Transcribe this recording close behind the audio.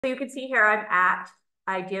So you can see here I'm at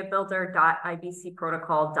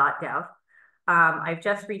ideabuilder.ibcprotocol.dev. I've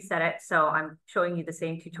just reset it, so I'm showing you the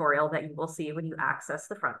same tutorial that you will see when you access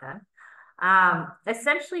the front end.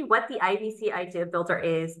 Essentially, what the IBC Idea Builder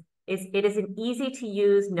is it is an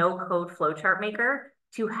easy-to-use no-code flowchart maker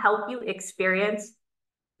to help you experience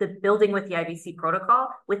the building with the IBC protocol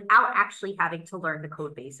without actually having to learn the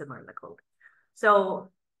code base and learn the code. So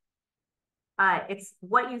it's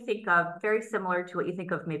what you think of, very similar to what you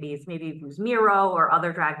think of maybe use Miro or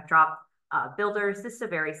other drag and drop builders. This is a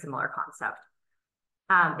very similar concept.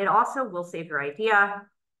 It also will save your idea,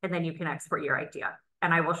 and then you can export your idea.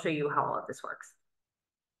 And I will show you how all of this works.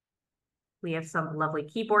 We have some lovely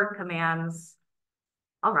keyboard commands.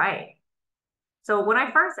 All right. So when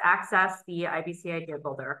I first access the IBC Idea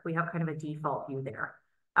Builder, we have kind of a default view there.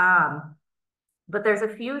 But there's a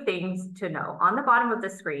few things to know. On the bottom of the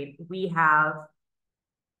screen, we have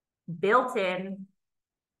built-in,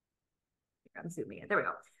 I'm zooming in, there we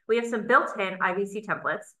go. We have some built-in IBC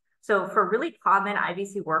templates. So for really common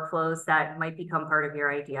IBC workflows that might become part of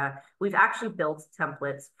your idea, we've actually built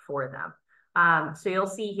templates for them. So you'll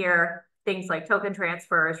see here things like token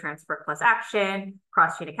transfers, transfer plus action,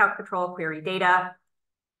 cross-chain account control, query data.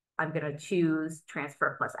 I'm going to choose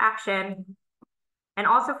transfer plus action. And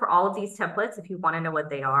also for all of these templates, if you want to know what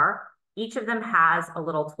they are, each of them has a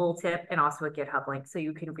little tooltip and also a GitHub link, so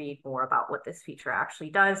you can read more about what this feature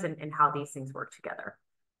actually does and how these things work together.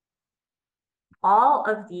 All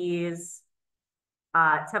of these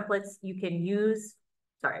templates you can use,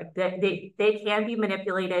 they can be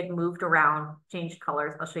manipulated, moved around, changed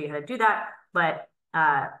colors. I'll show you how to do that, but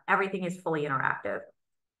everything is fully interactive.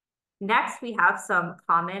 Next, we have some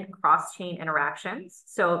common cross-chain interactions.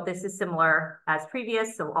 So this is similar as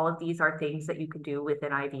previous. So all of these are things that you can do within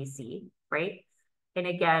IBC, right? And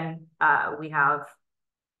again, we have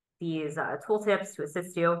these tooltips to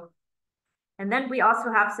assist you. And then we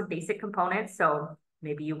also have some basic components. So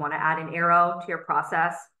maybe you want to add an arrow to your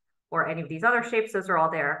process or any of these other shapes. Those are all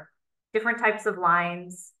there. Different types of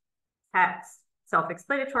lines, text,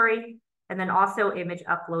 self-explanatory. And then also image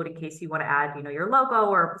upload in case you want to add, your logo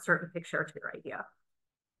or a certain picture to your idea.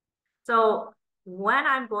 So when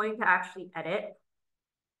I'm going to actually edit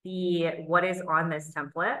what is on this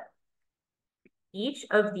template, each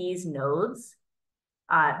of these nodes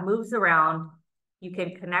moves around. You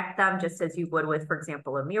can connect them just as you would with, for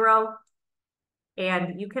example, a Miro.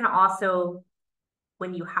 And you can also,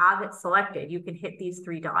 when you have it selected, you can hit these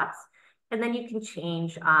three dots, and then you can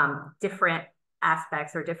change different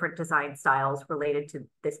aspects or different design styles related to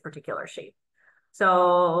this particular shape.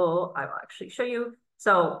 So I will actually show you.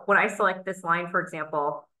 So when I select this line, for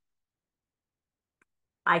example,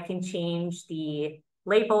 I can change the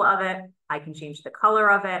label of it. I can change the color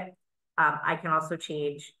of it. I can also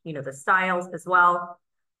change, the styles as well.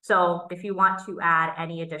 So if you want to add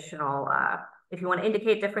any additional, if you want to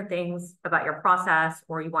indicate different things about your process,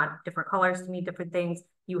 or you want different colors to mean different things,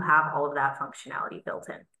 you have all of that functionality built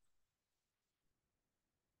in.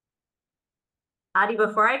 Adi,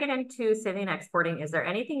 before I get into saving and exporting, is there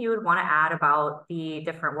anything you would want to add about the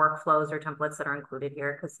different workflows or templates that are included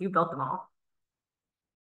here? Because you built them all.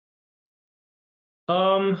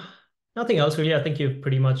 Nothing else really. I think you've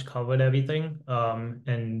pretty much covered everything.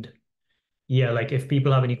 And yeah, like if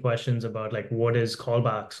people have any questions about like what is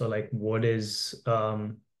callbacks or like what is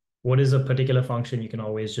a particular function, you can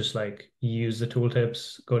always just like use the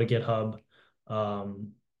tooltips, go to GitHub.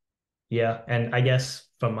 Yeah, and I guess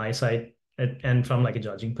from my side, and from like a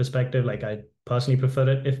judging perspective, like I personally prefer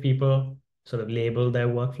it if people sort of label their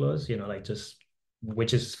workflows, like just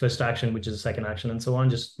which is first action, which is second action, and so on,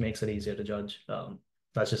 just makes it easier to judge.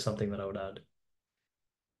 That's just something that I would add.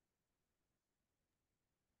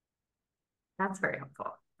 That's very helpful,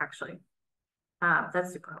 actually.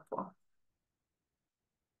 That's super helpful.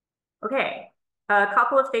 Okay, a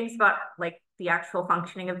couple of things about like the actual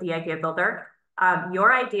functioning of the Idea Builder.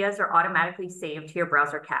 Your ideas are automatically saved to your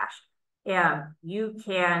browser cache. And you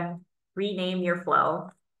can rename your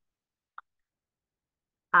flow,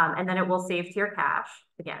 and then it will save to your cache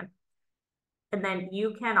again. And then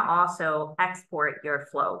you can also export your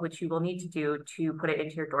flow, which you will need to do to put it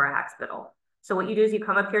into your Dora Haxbiddle. So what you do is you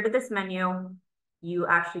come up here to this menu, you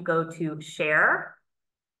actually go to share,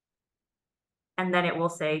 and then it will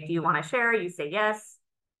say, do you want to share? You say yes.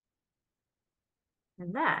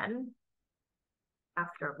 And then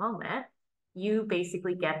after a moment, you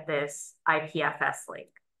basically get this IPFS link.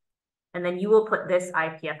 And then you will put this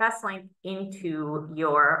IPFS link into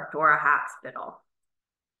your Dora Haxbiddle.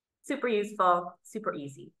 Super useful, super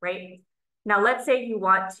easy, right? Now, let's say you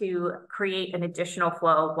want to create an additional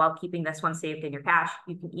flow while keeping this one saved in your cache.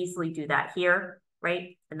 You can easily do that here.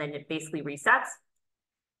 right? And then it basically resets.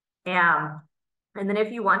 And then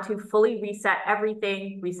if you want to fully reset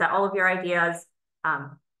everything, reset all of your ideas,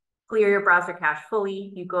 clear your browser cache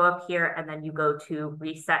fully, you go up here and then you go to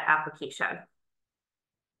reset application.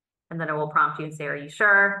 And then it will prompt you and say, are you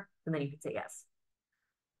sure? And then you can say yes.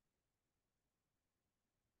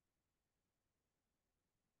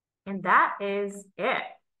 And that is it.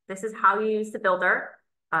 This is how you use the builder.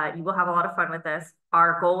 You will have a lot of fun with this.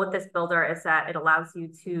 Our goal with this builder is that it allows you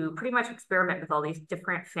to pretty much experiment with all these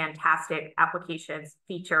different fantastic applications,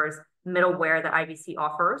 features, middleware that IBC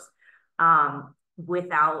offers,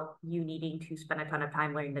 without you needing to spend a ton of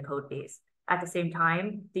time learning the code base. At the same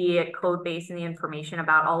time, the code base and the information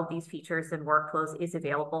about all of these features and workflows is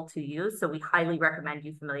available to you. So we highly recommend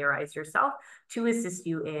you familiarize yourself to assist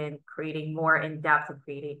you in creating more in-depth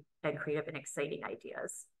and creative and exciting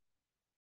ideas.